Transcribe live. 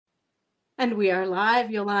And we are live,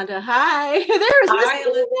 Yolanda. Hi. There's Miss Hi,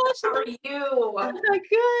 Elizabeth. How are you?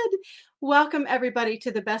 Good. Welcome, everybody, to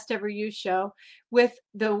the Best Ever You show with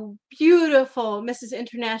the beautiful Mrs.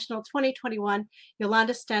 International 2021,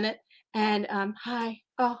 Yolanda Stennett. And hi.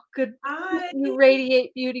 Oh, good. Hi. You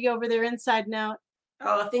radiate beauty over there inside and out.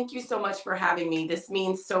 Oh, thank you so much for having me. This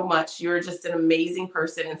means so much. You're just an amazing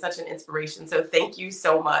person and such an inspiration. So thank you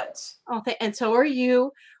so much. Oh, and so are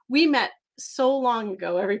you. We met so long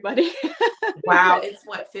ago, everybody. Wow. It's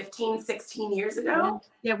what, 15, 16 years ago?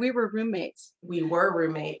 Yeah, we were roommates. We were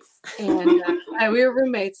roommates. And we were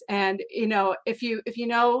roommates. And if you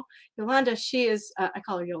know Yolanda, she is I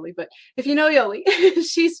call her Yoli, but if you know Yoli,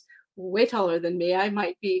 she's way taller than me. I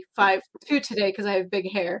might be 5'2" today because I have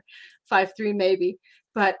big hair, 5'3" maybe.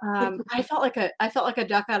 But I felt like a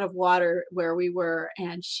duck out of water where we were,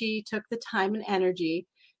 and she took the time and energy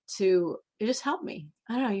to just help me.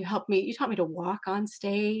 I don't know, you taught me to walk on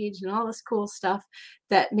stage and all this cool stuff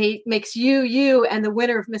that makes you and the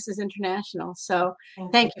winner of Mrs. International. So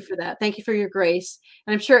thank you for that. Thank you for your grace.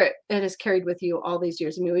 And I'm sure it has carried with you all these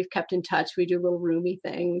years. I mean, we've kept in touch. We do little roomy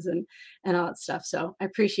things and all that stuff. So I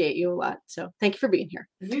appreciate you a lot. So thank you for being here.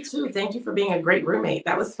 You too. Thank you for being a great roommate.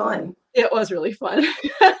 That was fun. It was really fun.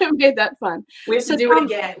 It made that fun. We have to do it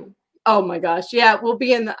again. Oh my gosh. Yeah. We'll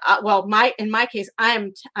be in the, in my case,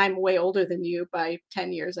 I'm way older than you by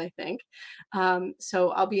 10 years, I think. So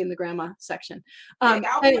I'll be in the grandma section. I'll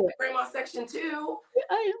be in the grandma section too.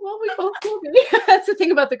 Well, we both will be. That's the thing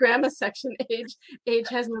about the grandma section. Age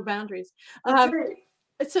has no boundaries.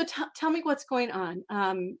 So tell me what's going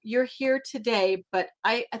on. You're here today, but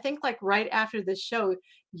I think like right after this show,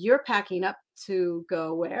 you're packing up to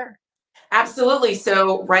go where? Absolutely.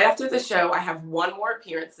 So right after the show, I have one more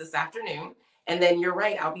appearance this afternoon. And then you're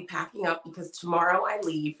right, I'll be packing up because tomorrow I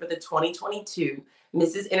leave for the 2022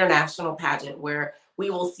 Mrs. International pageant, where we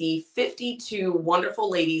will see 52 wonderful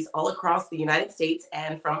ladies all across the United States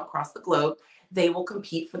and from across the globe. They will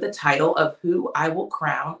compete for the title of who I will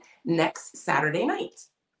crown next Saturday night.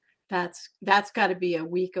 That's got to be a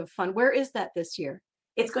week of fun. Where is that this year?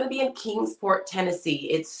 It's going to be in Kingsport, Tennessee.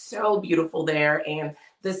 It's so beautiful there. And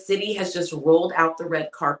the city has just rolled out the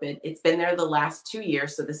red carpet. It's been there the last 2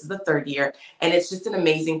 years. So this is the third year. And it's just an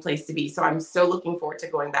amazing place to be. So I'm so looking forward to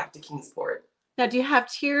going back to Kingsport. Now, do you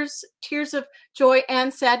have tears of joy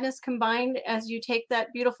and sadness combined as you take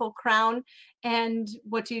that beautiful crown? And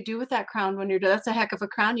what do you do with that crown when you're done? That's a heck of a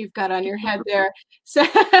crown you've got on your head there. So you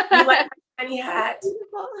like my tiny hat?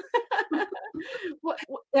 what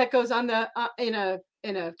that goes on the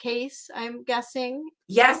in a case, I'm guessing.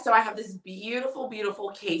 Yes. So I have this beautiful, beautiful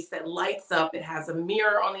case that lights up. It has a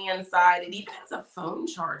mirror on the inside. It even has a phone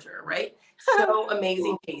charger, right? So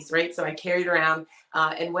amazing case, right? So I carry it around.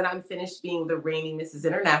 And when I'm finished being the reigning Mrs.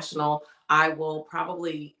 International, I will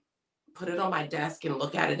probably put it on my desk and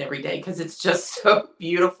look at it every day because it's just so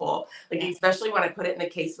beautiful. Like, especially when I put it in a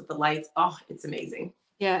case with the lights. Oh, it's amazing.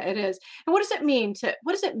 Yeah, it is. And what does it mean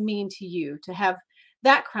to you to have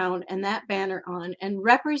that crown and that banner on and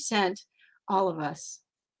represent all of us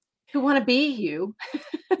who want to be you?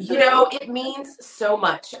 It means so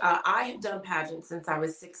much. I have done pageants since I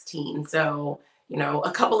was 16. So,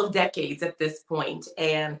 a couple of decades at this point.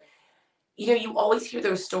 And, you always hear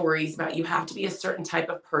those stories about you have to be a certain type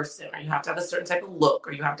of person, or you have to have a certain type of look,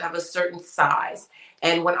 or you have to have a certain size.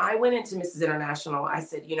 And when I went into Mrs. International, I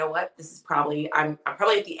said, you know what, this is I'm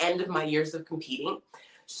probably at the end of my years of competing.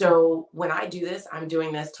 So when I do this, I'm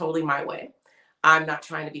doing this totally my way. I'm not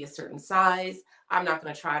trying to be a certain size. I'm not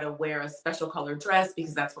going to try to wear a special colored dress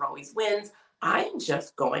because that's what always wins. I'm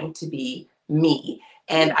just going to be me.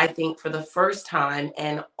 And I think for the first time,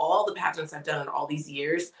 and all the pageants I've done in all these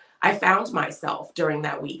years, I found myself during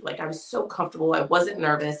that week. Like, I was so comfortable. I wasn't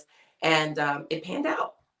nervous, and it panned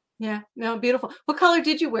out. Yeah, no, beautiful. What color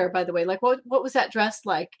did you wear, by the way? Like, what was that dress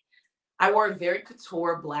like? I wore a very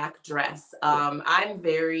couture black dress. I'm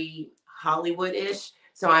very Hollywood-ish,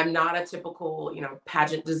 so I'm not a typical,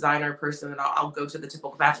 pageant designer person, and I'll go to the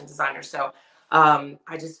typical pageant designer. So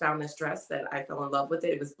I just found this dress that I fell in love with.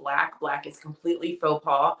 It was black. Black is completely faux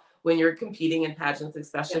pas when you're competing in pageants,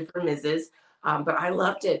 especially for Mrs. But I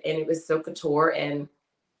loved it, and it was so couture. And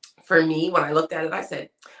for me, when I looked at it, I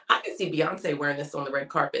said, I can see Beyonce wearing this on the red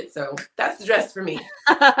carpet. So that's the dress for me.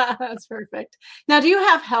 That's perfect. Now, do you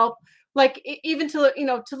have help? Like, even to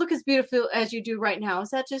look as beautiful as you do right now, is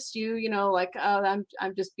that just you? Like, oh,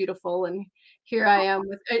 I'm just beautiful, and here I am.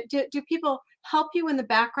 With do people help you in the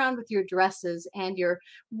background with your dresses and your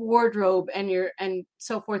wardrobe and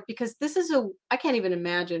so forth? Because this is I can't even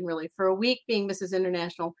imagine really for a week being Mrs.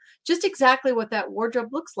 International, just exactly what that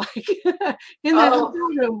wardrobe looks like in that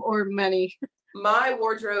room or many. My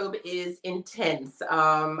wardrobe is intense.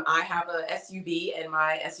 I have a SUV, and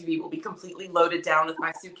my SUV will be completely loaded down with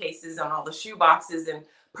my suitcases and all the shoe boxes and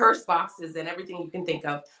purse boxes and everything you can think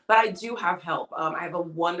of. But I do have help. I have a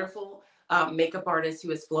wonderful makeup artist who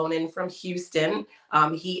has flown in from Houston.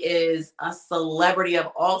 He is a celebrity of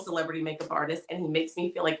all celebrity makeup artists, and he makes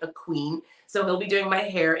me feel like a queen. So he'll be doing my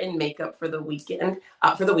hair and makeup for the weekend,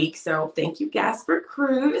 for the week. So thank you, Gasper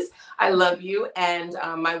Cruz. I love you. And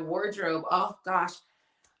my wardrobe, oh gosh,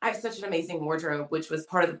 I have such an amazing wardrobe, which was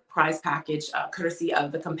part of the prize package, courtesy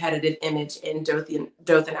of the competitive image in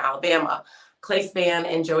Dothan, Alabama. Clay Span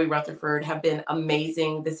and Joey Rutherford have been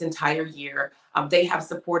amazing this entire year. They have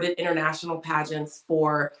supported international pageants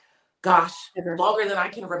for, gosh, longer than I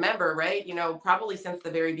can remember, right? You know, probably since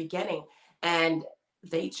the very beginning. And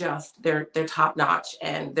they're top notch,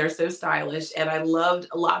 and they're so stylish, and I loved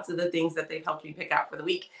lots of the things that they've helped me pick out for the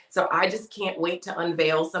week. So I just can't wait to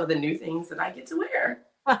unveil some of the new things that I get to wear.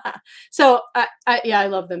 So yeah, I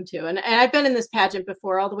love them too. And I've been in this pageant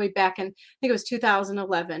before, all the way back in, I think it was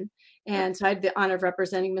 2011. And so I had the honor of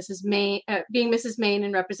representing Mrs. Maine, being Mrs. Maine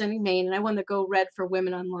and representing Maine. And I won the Go Red for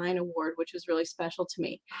Women Online award, which was really special to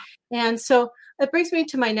me. And so that brings me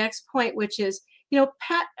to my next point, which is, you know,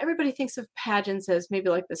 everybody thinks of pageants as maybe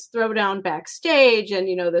like this throwdown backstage, and,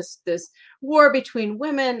 you know, this war between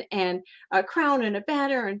women, and a crown and a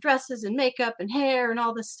banner and dresses and makeup and hair and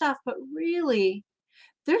all this stuff. But really,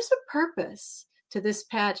 there's a purpose to this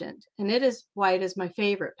pageant, and it is why it is my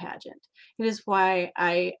favorite pageant. It is why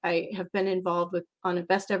I have been involved with on a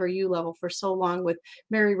Best Ever You level for so long with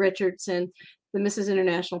Mary Richardson, the Mrs.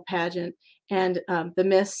 International pageant, and the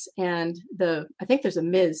Miss, and I think there's a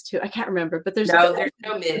Ms. too. I can't remember, but there's no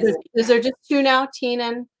Ms. Is there just two now? Teen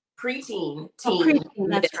and preteen, preteen.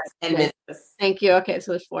 That's right. And okay. Miss. Thank you. Okay,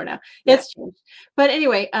 so there's four now. Yeah. It's changed, but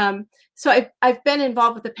anyway, so I've been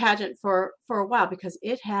involved with the pageant for a while because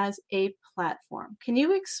it has a platform. Can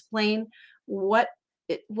you explain what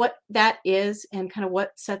that is, and kind of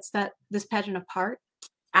what sets this pageant apart?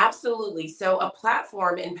 Absolutely. So a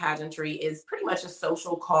platform in pageantry is pretty much a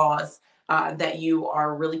social cause that you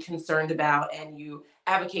are really concerned about, and you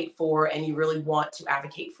advocate for, and you really want to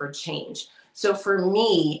advocate for change. So for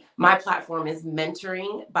me, my platform is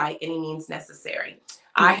mentoring by any means necessary.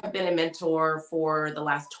 I have been a mentor for the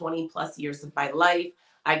last 20 plus years of my life.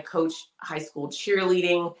 I coach high school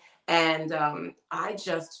cheerleading, and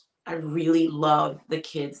I really love the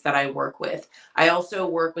kids that I work with. I also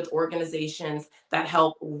work with organizations that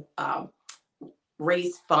help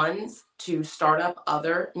raise funds to start up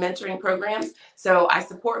other mentoring programs. So I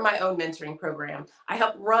support my own mentoring program. I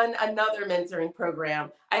help run another mentoring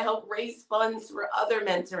program. I help raise funds for other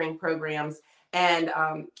mentoring programs. And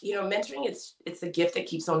you know, mentoring, it's a gift that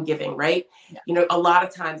keeps on giving, right? Yeah. You know, a lot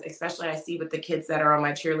of times, especially I see with the kids that are on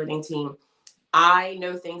my cheerleading team, I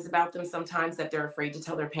know things about them sometimes that they're afraid to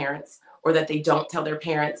tell their parents, or that they don't tell their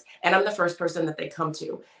parents. And I'm the first person that they come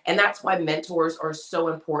to. And that's why mentors are so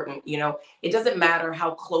important. You know, it doesn't matter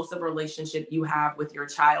how close of a relationship you have with your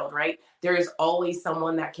child, right? There is always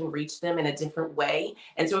someone that can reach them in a different way.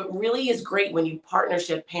 And so it really is great when you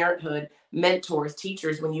partnership, parenthood, mentors,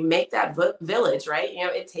 teachers, when you make that village, right? You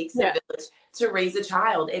know, it takes a village to raise a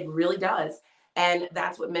child. It really does. And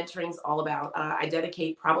that's what mentoring is all about. I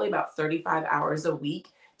dedicate probably about 35 hours a week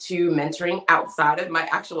to mentoring outside of my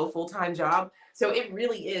actual full-time job. So it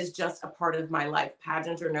really is just a part of my life,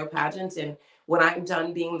 pageant or no pageant. And when I'm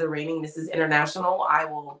done being the reigning Mrs. International, I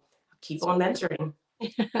will keep on mentoring.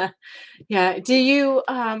 Yeah. Do you,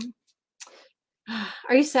 are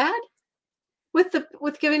you sad with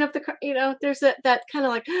giving up you know, there's that kind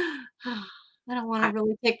of like, I don't want to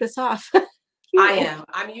really take this off. I am.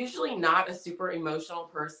 I'm usually not a super emotional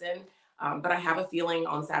person. But I have a feeling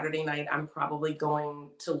on Saturday night, I'm probably going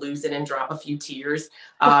to lose it and drop a few tears,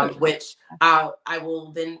 which I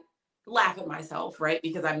will then laugh at myself, right?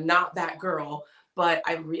 Because I'm not that girl, but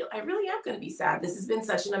I really am going to be sad. This has been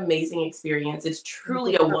such an amazing experience. It's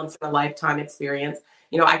truly a once in a lifetime experience.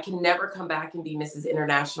 You know, I can never come back and be Mrs.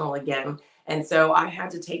 International again. And so I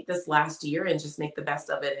had to take this last year and just make the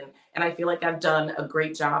best of it. And I feel like I've done a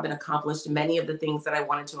great job and accomplished many of the things that I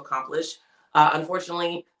wanted to accomplish.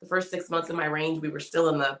 Unfortunately, the first 6 months of my range, we were still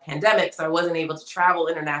in the pandemic, so I wasn't able to travel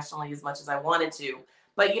internationally as much as I wanted to.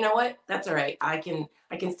 But you know what? That's all right. I can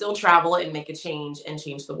still travel and make a change and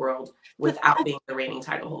change the world without being the reigning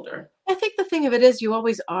title holder. I think the thing of it is, you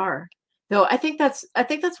always are though. I think that's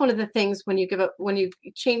one of the things when you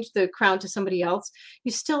change the crown to somebody else,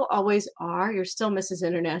 you still always are. You're still Mrs.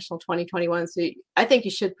 International 2021. So I think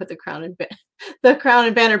you should put the crown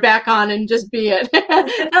and banner back on and just be it.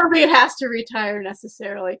 I don't think it has to retire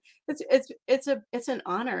necessarily. It's an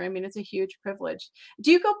honor. I mean, it's a huge privilege.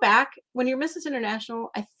 Do you go back when you're Mrs. International?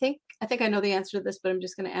 I think I know the answer to this, but I'm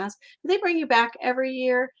just going to ask. Do they bring you back every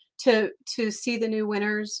year to see the new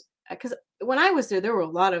winners? Because when I was there were a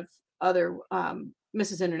lot of other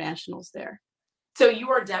Mrs. Internationals there. So you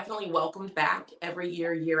are definitely welcomed back every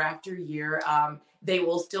year, year after year. They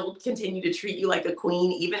will still continue to treat you like a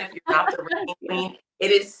queen, even if you're not the reigning Yeah. queen.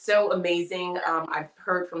 It is so amazing. I've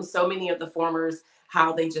heard from so many of the formers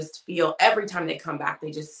how they just feel every time they come back,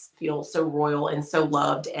 they just feel so royal and so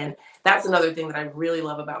loved. And that's another thing that I really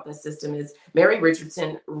love about this system is Mary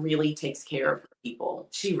Richardson really takes care of people.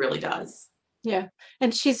 She really does. Yeah.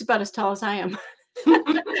 And she's about as tall as I am.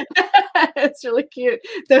 It's really cute.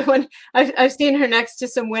 The one I've seen her next to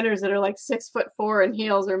some winners that are like 6'4" in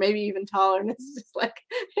heels, or maybe even taller, and it's just like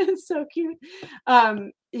it's so cute.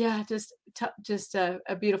 Yeah, just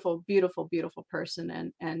a beautiful, beautiful, beautiful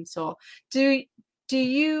person and soul. Do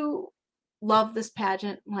you love this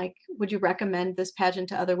pageant? Like, would you recommend this pageant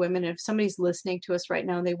to other women? If somebody's listening to us right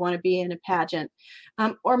now and they want to be in a pageant,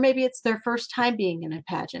 or maybe it's their first time being in a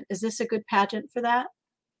pageant, is this a good pageant for that?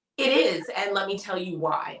 It is, and let me tell you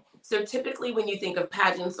why. So typically when you think of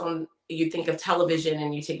pageants you think of television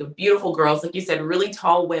and you think of beautiful girls, like you said, really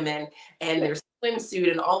tall women and their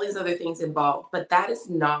swimsuit and all these other things involved. But that is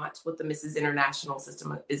not what the Mrs. International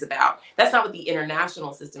system is about. That's not what the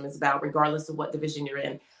international system is about, regardless of what division you're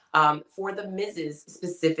in. For the Mrs.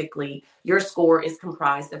 specifically, your score is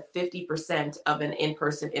comprised of 50% of an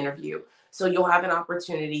in-person interview. So you'll have an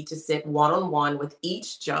opportunity to sit one-on-one with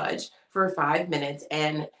each judge for 5 minutes,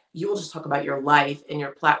 and you will just talk about your life and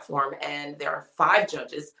your platform. And there are 5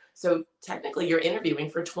 judges. So technically you're interviewing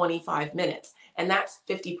for 25 minutes, and that's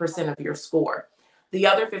 50% of your score. The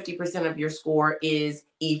other 50% of your score is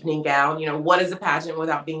evening gown. You know, what is a pageant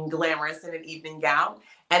without being glamorous in an evening gown?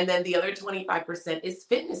 And then the other 25% is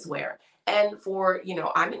fitness wear. And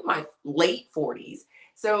I'm in my late 40s.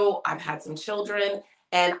 So I've had some children,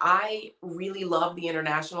 and I really love the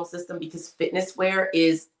international system because fitness wear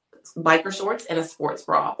is biker shorts and a sports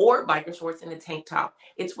bra, or biker shorts and a tank top.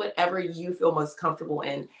 It's whatever you feel most comfortable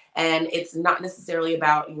in. And it's not necessarily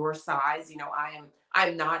about your size.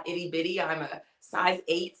 I'm not itty bitty. I'm a size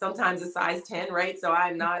 8, sometimes a size 10, right? So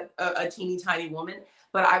I'm not a teeny tiny woman,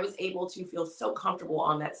 but I was able to feel so comfortable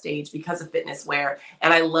on that stage because of fitness wear.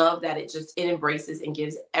 And I love that it embraces and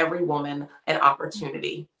gives every woman an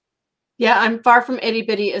opportunity. Yeah, I'm far from itty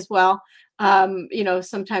bitty as well.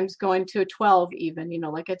 Sometimes going to a 12 even,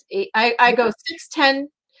 like it's 8. I go 6, 10,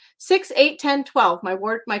 6, 8, 10, 12.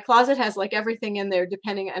 My closet has like everything in there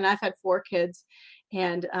depending, and I've had 4 kids.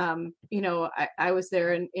 And I was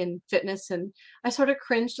there in fitness, and I sort of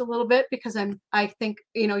cringed a little bit because I think,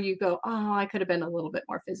 you go, oh, I could have been a little bit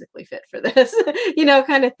more physically fit for this,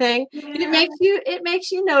 kind of thing. And Yeah. it makes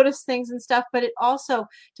you notice things and stuff, but it also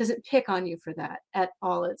doesn't pick on you for that at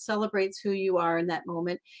all. It celebrates who you are in that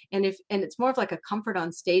moment. And it's more of like a comfort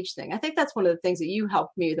on stage thing. I think that's one of the things that you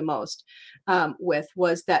helped me the most with,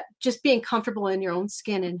 was that just being comfortable in your own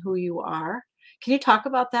skin and who you are. Can you talk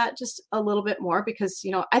about that just a little bit more? Because,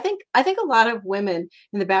 I think a lot of women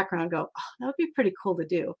in the background go, oh, that would be pretty cool to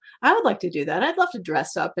do. I would like to do that. I'd love to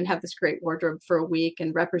dress up and have this great wardrobe for a week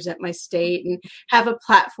and represent my state and have a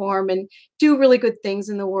platform and do really good things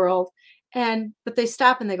in the world. But they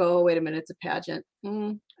stop and they go, oh, wait a minute, it's a pageant.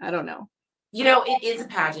 I don't know. It is a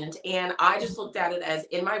pageant, and I just looked at it as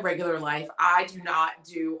in my regular life, I do not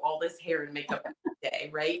do all this hair and makeup every day,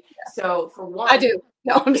 right? So for I one, do.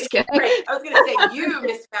 No, I'm just kidding. right, I was gonna say you,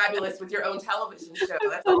 Miss Fabulous, with your own television show.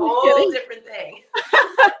 That's a I'm just whole kidding. different thing.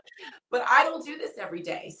 But I don't do this every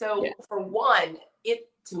day. Yeah. So for one,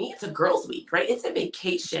 to me, it's a girls' week, right? It's a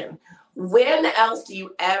vacation. When else do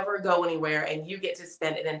you ever go anywhere and you get to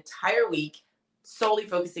spend an entire week solely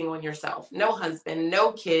focusing on yourself? No husband,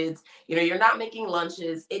 no kids, you're not making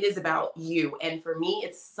lunches. It is about you. And for me,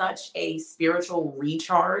 it's such a spiritual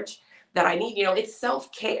recharge that I need. It's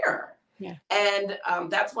self-care. Yeah. And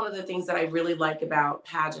that's one of the things that I really like about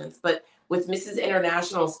pageants. But with Mrs.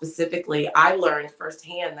 International specifically, I learned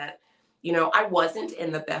firsthand that, I wasn't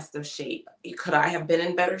in the best of shape. Could I have been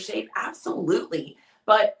in better shape? Absolutely.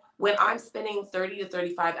 But when I'm spending 30 to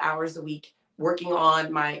 35 hours a week working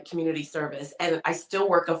on my community service, and I still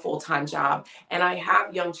work a full-time job, and I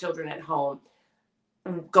have young children at home,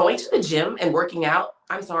 going to the gym and working out,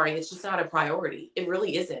 I'm sorry, it's just not a priority. It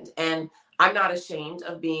really isn't. And I'm not ashamed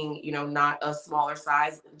of being, not a smaller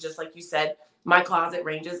size. Just like you said, my closet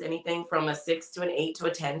ranges anything from a 6 to an 8 to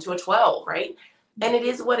a 10 to a 12, right? And it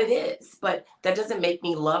is what it is, but that doesn't make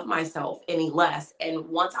me love myself any less. And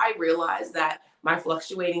once I realized that my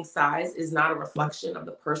fluctuating size is not a reflection of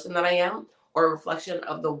the person that I am or a reflection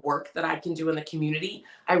of the work that I can do in the community,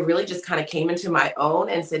 I really just kind of came into my own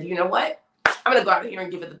and said, you know what? I'm going to go out here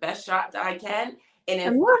and give it the best shot that I can. And if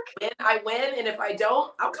And I look, win, I win. And if I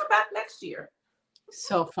don't, I'll come back next year.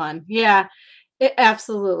 so fun. Yeah,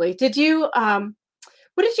 absolutely.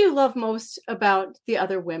 What did you love most about the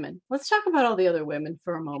other women? Let's talk about all the other women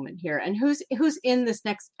for a moment here. And who's in this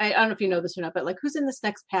next, I don't know if you know this or not, but like who's in this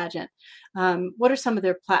next pageant? What are some of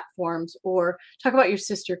their platforms? Or talk about your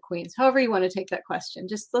sister queens, however you want to take that question.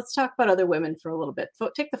 Just let's talk about other women for a little bit.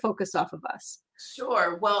 Take the focus off of us.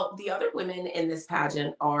 Sure. Well, the other women in this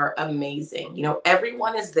pageant are amazing.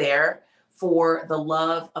 Everyone is there for the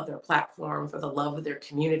love of their platform, for the love of their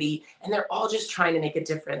community, and they're all just trying to make a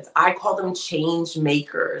difference. I call them change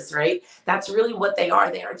makers, right? That's really what they are.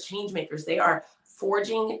 They are change makers. They are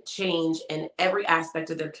forging change in every aspect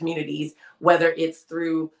of their communities, whether it's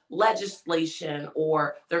through legislation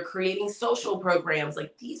or they're creating social programs.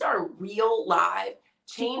 Like these are real live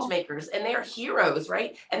change makers, and they're heroes,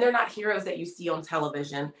 right? And they're not heroes that you see on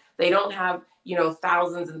television. They don't have,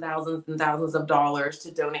 thousands and thousands and thousands of dollars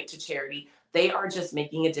to donate to charity. They are just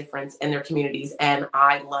making a difference in their communities, and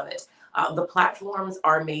I love it. The platforms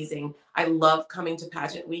are amazing. I love coming to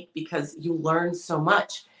pageant week because you learn so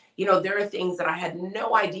much. There are things that I had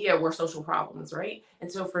no idea were social problems, right?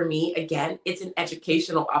 And so for me, again, it's an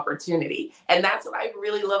educational opportunity. And that's what I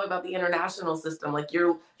really love about the international system. Like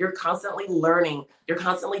you're constantly learning, you're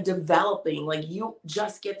constantly developing, like you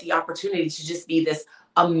just get the opportunity to just be this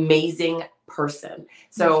amazing person.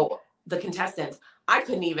 So the contestants, I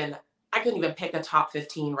couldn't even pick a top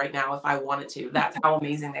 15 right now if I wanted to. That's how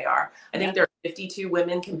amazing they are. I think there are 52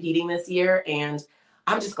 women competing this year, and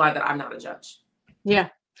I'm just glad that I'm not a judge. Yeah.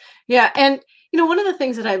 Yeah. And, one of the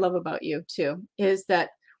things that I love about you too, is that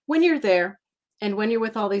when you're there and when you're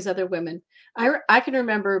with all these other women, I can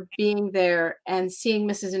remember being there and seeing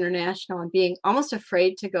Mrs. International and being almost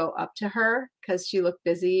afraid to go up to her because she looked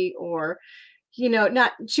busy or,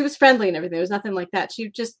 she was friendly and everything. There was nothing like that. She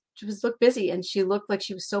was looked busy and she looked like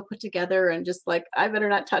she was so put together and just like, I better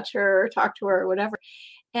not touch her or talk to her or whatever.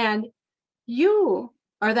 And you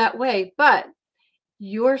are that way, but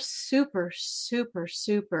you're super, super,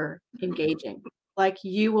 super engaging. Like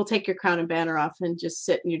you will take your crown and banner off and just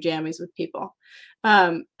sit in your jammies with people.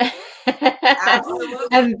 Absolutely.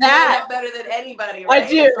 And that better than anybody, right?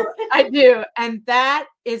 I do. And that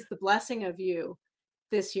is the blessing of you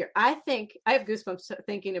this year. I think I have goosebumps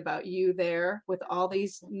thinking about you there with all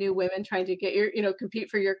these new women trying to get compete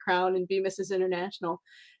for your crown and be Mrs. International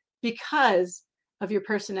because of your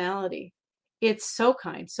personality. It's so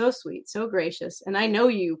kind, so sweet, so gracious. And I know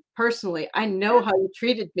you personally. I know how you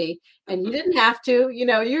treated me and you didn't have to,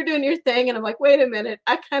 you're doing your thing. And I'm like, wait a minute,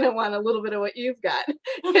 I kind of want a little bit of what you've got.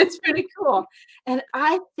 It's pretty cool. And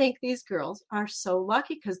I think these girls are so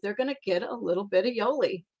lucky because they're going to get a little bit of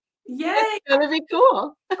Yoli. Yay. It's going to be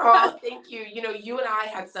cool. Oh, thank you. You and I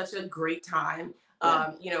had such a great time.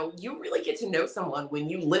 You really get to know someone when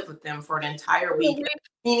you live with them for an entire week in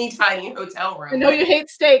a teeny tiny hotel room. I know you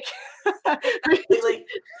hate steak.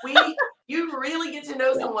 You really get to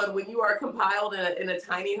know someone when you are compiled in a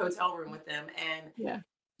tiny hotel room with them. And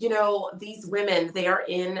these women, they are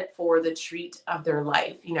in for the treat of their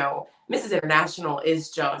life. Mrs. International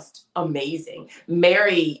is just amazing.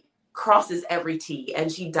 Mary crosses every T and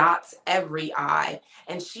she dots every I,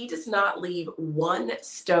 and she does not leave one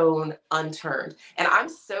stone unturned. And I'm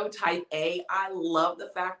so type A. I love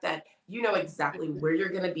the fact that you know exactly where you're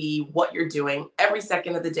going to be, what you're doing every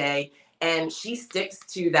second of the day. And she sticks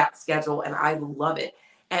to that schedule, and I love it.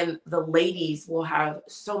 And the ladies will have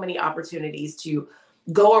so many opportunities to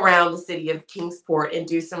go around the city of Kingsport and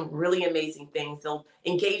do some really amazing things. They'll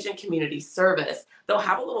engage in community service. They'll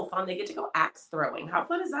have a little fun. They get to go axe throwing. How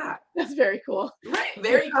fun is that? That's very cool. Right.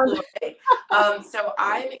 Very cool. Right? So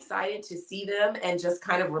I'm excited to see them and just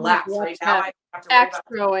kind of relax. Right now, I have to axe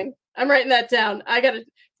throwing. I'm writing that down. I got to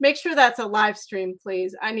make sure that's a live stream,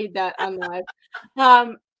 please. I need that on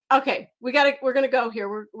live. Okay, we're going to go here.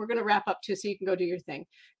 We're going to wrap up too, so you can go do your thing.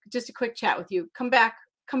 Just a quick chat with you. Come back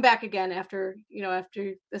again after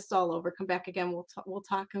this is all over. Come back again. We'll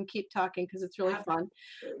talk and keep talking because it's really fun.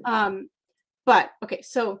 But okay,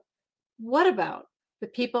 so what about the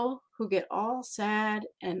people who get all sad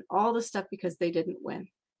and all the stuff because they didn't win?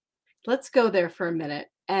 Let's go there for a minute.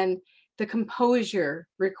 And the composure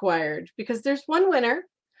required, because there's one winner,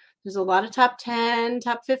 There's a lot of top 10,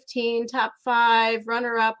 top 15, top 5,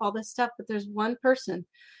 runner up, all this stuff, but there's one person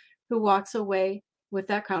who walks away with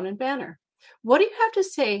that crown and banner. What do you have to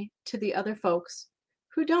say to the other folks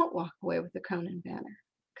who don't walk away with the crown and banner?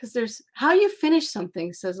 Because there's how you finish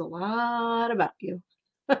something says a lot about you.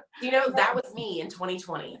 That was me in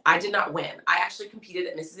 2020. I did not win. I actually competed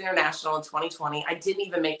at Mrs. International in 2020. I didn't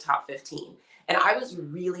even make top 15. And I was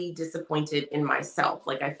really disappointed in myself.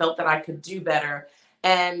 Like, I felt that I could do better.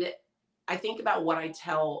 And I think about what I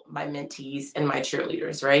tell my mentees and my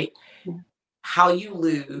cheerleaders, right? Yeah. How you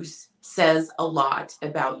lose says a lot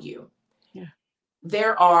about you. Yeah.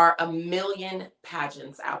 There are a million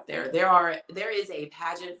pageants out there. There is a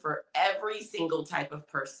pageant for every single type of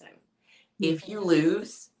person. If you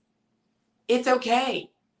lose, it's okay.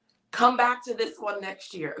 Come back to this one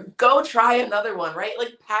next year. Go try another one, right?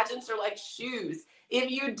 Like, pageants are like shoes. If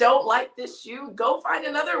you don't like this shoe, go find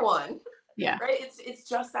another one. Yeah. Right? It's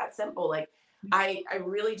just that simple. Like, I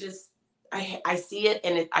really just, I see it,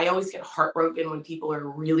 and I always get heartbroken when people are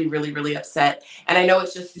really, really, really upset. And I know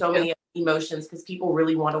it's just so many emotions because people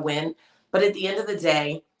really want to win. But at the end of the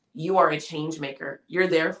day, you are a change maker. You're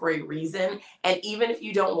there for a reason. And even if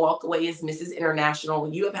you don't walk away as Mrs.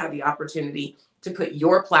 International, you have had the opportunity to put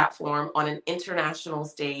your platform on an international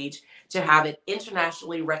stage, to have it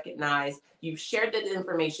internationally recognized. You've shared that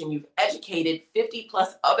information. You've educated 50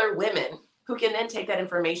 plus other women who can then take that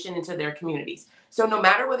information into their communities. So no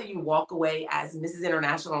matter whether you walk away as Mrs.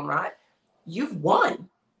 International or not, you've won.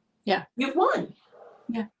 Yeah. You've won.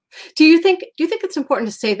 Yeah. Do you think it's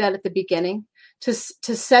important to say that at the beginning, to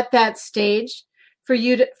set that stage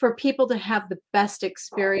for people to have the best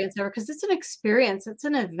experience ever? Because it's an experience, it's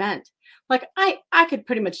an event. Like, I could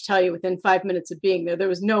pretty much tell you within 5 minutes of being there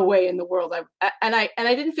was no way in the world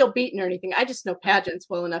I didn't feel beaten or anything. I just know pageants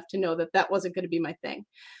well enough to know that wasn't going to be my thing.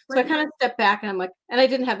 So I kind of stepped back, and I'm like, and I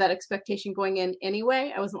didn't have that expectation going in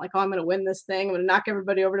anyway. I wasn't like, oh, I'm going to win this thing, I'm going to knock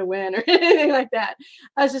everybody over to win or anything like that.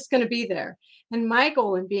 I was just going to be there. And my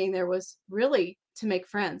goal in being there was really to make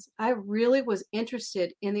friends. I really was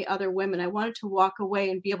interested in the other women. I wanted to walk away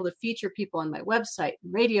and be able to feature people on my website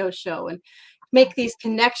and radio show and make these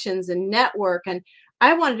connections and network. And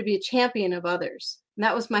I wanted to be a champion of others. And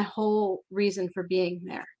that was my whole reason for being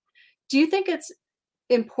there. Do you think it's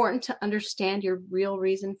important to understand your real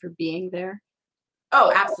reason for being there?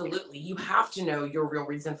 Oh, absolutely. You have to know your real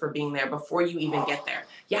reason for being there before you even get there.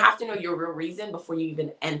 You have to know your real reason before you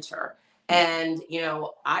even enter. And,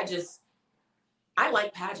 I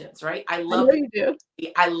like pageants, right? I know you do.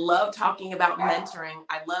 I love talking about mentoring.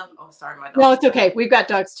 Oh, sorry, my dog. No, it's okay. We've got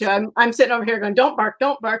dogs too. I'm sitting over here going, don't bark,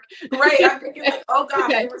 don't bark. Right. I'm thinking like, oh gosh,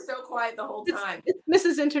 okay. They were so quiet the whole time. It's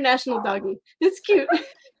Mrs. International Doggy. It's cute.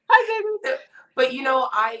 Hi, baby. But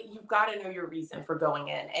you've got to know your reason for going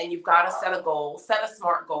in, and you've got to set a goal, set a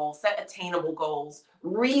smart goal, set attainable goals,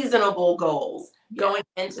 reasonable goals going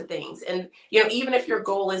into things. And, even if your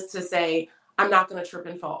goal is to say, I'm not going to trip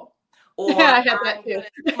and fall, or I have that too.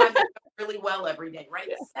 I'm doing really well every day, right?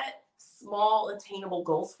 Yeah. Set small attainable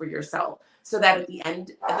goals for yourself so that at the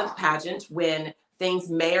end of the pageant, when things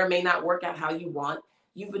may or may not work out how you want,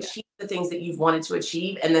 you've achieved the things that you've wanted to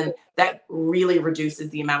achieve. And then that really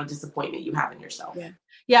reduces the amount of disappointment you have in yourself.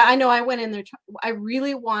 Yeah. I know I went in there. I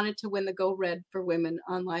really wanted to win the Go Red for Women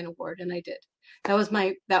online award. And I did. That was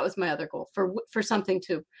my other goal for something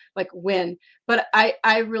to like win. But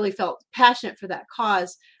I really felt passionate for that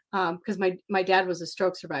cause. Because my dad was a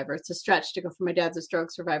stroke survivor. It's a stretch to go from my dad's a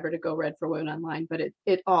stroke survivor to Go Red for Women online, but it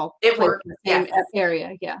worked in the same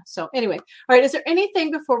area. Yeah. So anyway, all right. Is there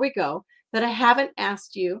anything before we go that I haven't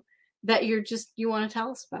asked you that you want to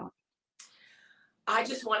tell us about? I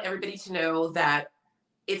just want everybody to know that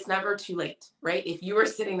it's never too late, right? If you are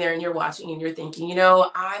sitting there and you're watching and you're thinking,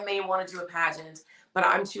 I may want to do a pageant, but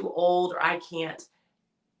I'm too old or I can't.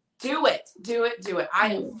 Do it.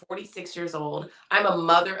 I am 46 years old. I'm a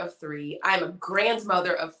mother of 3. I'm a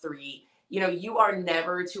grandmother of 3. You are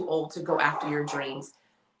never too old to go after your dreams.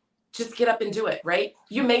 Just get up and do it, right?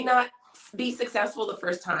 You may not be successful the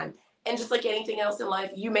first time. And just like anything else in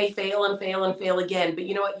life, you may fail and fail and fail again. But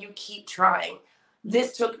you know what? You keep trying.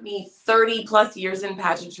 This took me 30 plus years in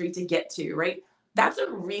pageantry to get to, right? That's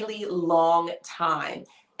a really long time.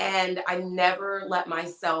 And I never let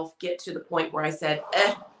myself get to the point where I said,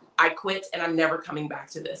 I quit and I'm never coming back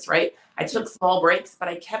to this, right? I took small breaks, but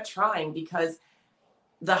I kept trying because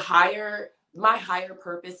my higher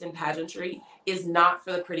purpose in pageantry is not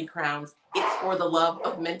for the pretty crowns. It's for the love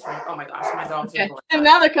of mentoring. Oh my gosh, my dogs are going. And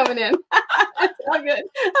now they're coming in. It's all good.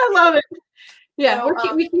 I love it. Yeah,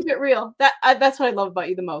 we keep it real. That's what I love about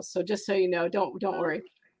you the most. So just so you know, don't worry.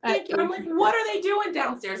 Thank you. I'm like, what are they doing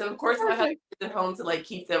downstairs? And of course, my husband is at home to like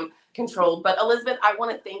keep them controlled. But Elizabeth, I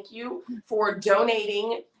want to thank you for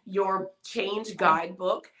donating your change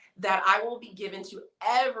guidebook that I will be given to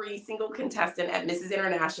every single contestant at Mrs.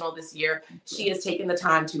 International this year. She has taken the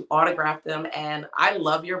time to autograph them, and I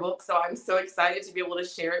love your book. So I'm so excited to be able to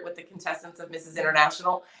share it with the contestants of Mrs.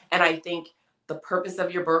 International. And I think the purpose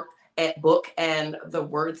of your book and the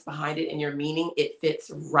words behind it and your meaning, it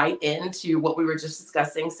fits right into what we were just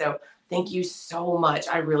discussing. So thank you so much.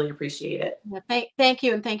 I really appreciate it. Yeah, thank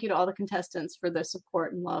you. And thank you to all the contestants for the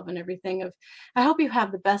support and love and everything. I hope you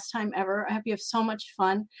have the best time ever. I hope you have so much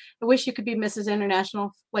fun. I wish you could be Mrs.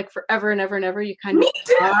 International like forever and ever and ever. You kind of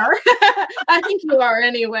are. I think you are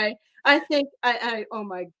anyway. I think oh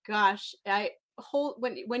my gosh.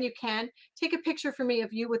 When you can take a picture for me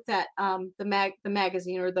of you with that the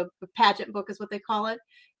magazine or the pageant book is what they call it.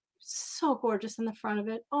 So gorgeous in the front of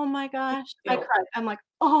it. Oh my gosh. I cried. I'm like,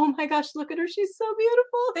 oh my gosh, look at her. She's so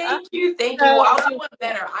beautiful. Thank you. Well, I'll do one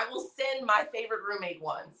better. I will send my favorite roommate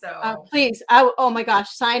one. So please. Oh my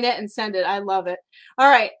gosh, sign it and send it. I love it. All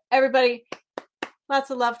right, everybody.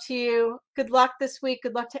 Lots of love to you. Good luck this week.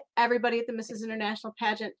 Good luck to everybody at the Mrs. International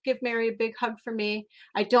pageant. Give Mary a big hug for me.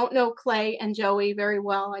 I don't know Clay and Joey very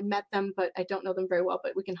well. I met them, but I don't know them very well,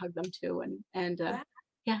 but we can hug them too.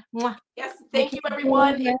 Yeah. Mwah. Yes. Thank you,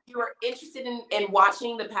 everyone. If you are interested in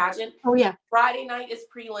watching the pageant, Friday night is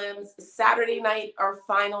prelims. Saturday night are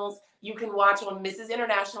finals. You can watch on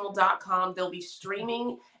mrsinternational.com. They'll be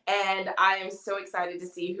streaming. And I am so excited to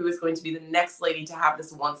see who is going to be the next lady to have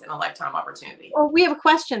this once in a lifetime opportunity. Oh, we have a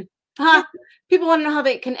question. People want to know how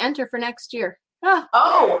they can enter for next year.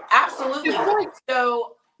 Oh, absolutely.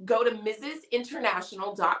 So go to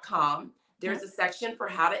mrsinternational.com. There's a section for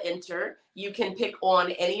how to enter. You can pick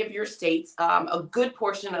on any of your states. A good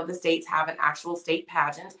portion of the states have an actual state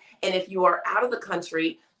pageant. And if you are out of the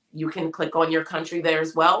country, you can click on your country there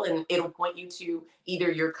as well. And it'll point you to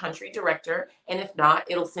either your country director. And if not,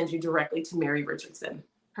 it'll send you directly to Mary Richardson.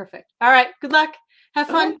 Perfect. All right. Good luck. Have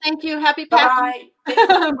fun. Thank you. Happy pageant.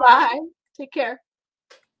 Bye. Bye. Take care.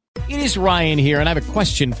 It is Ryan here, and I have a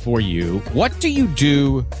question for you. What do you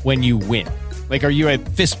do when you win? Like, are you a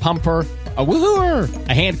fist pumper, a woohooer,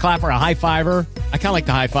 a hand clapper, a high fiver? I kind of like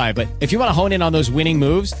the high five, but if you want to hone in on those winning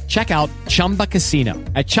moves, check out Chumba Casino.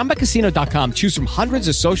 At ChumbaCasino.com, choose from hundreds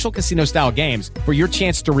of social casino style games for your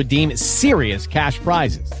chance to redeem serious cash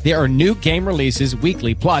prizes. There are new game releases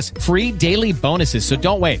weekly, plus free daily bonuses. So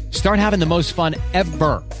don't wait. Start having the most fun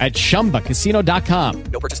ever at ChumbaCasino.com.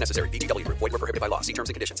 No purchase necessary. VGW Group. Void where prohibited by law. See terms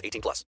and conditions. 18+.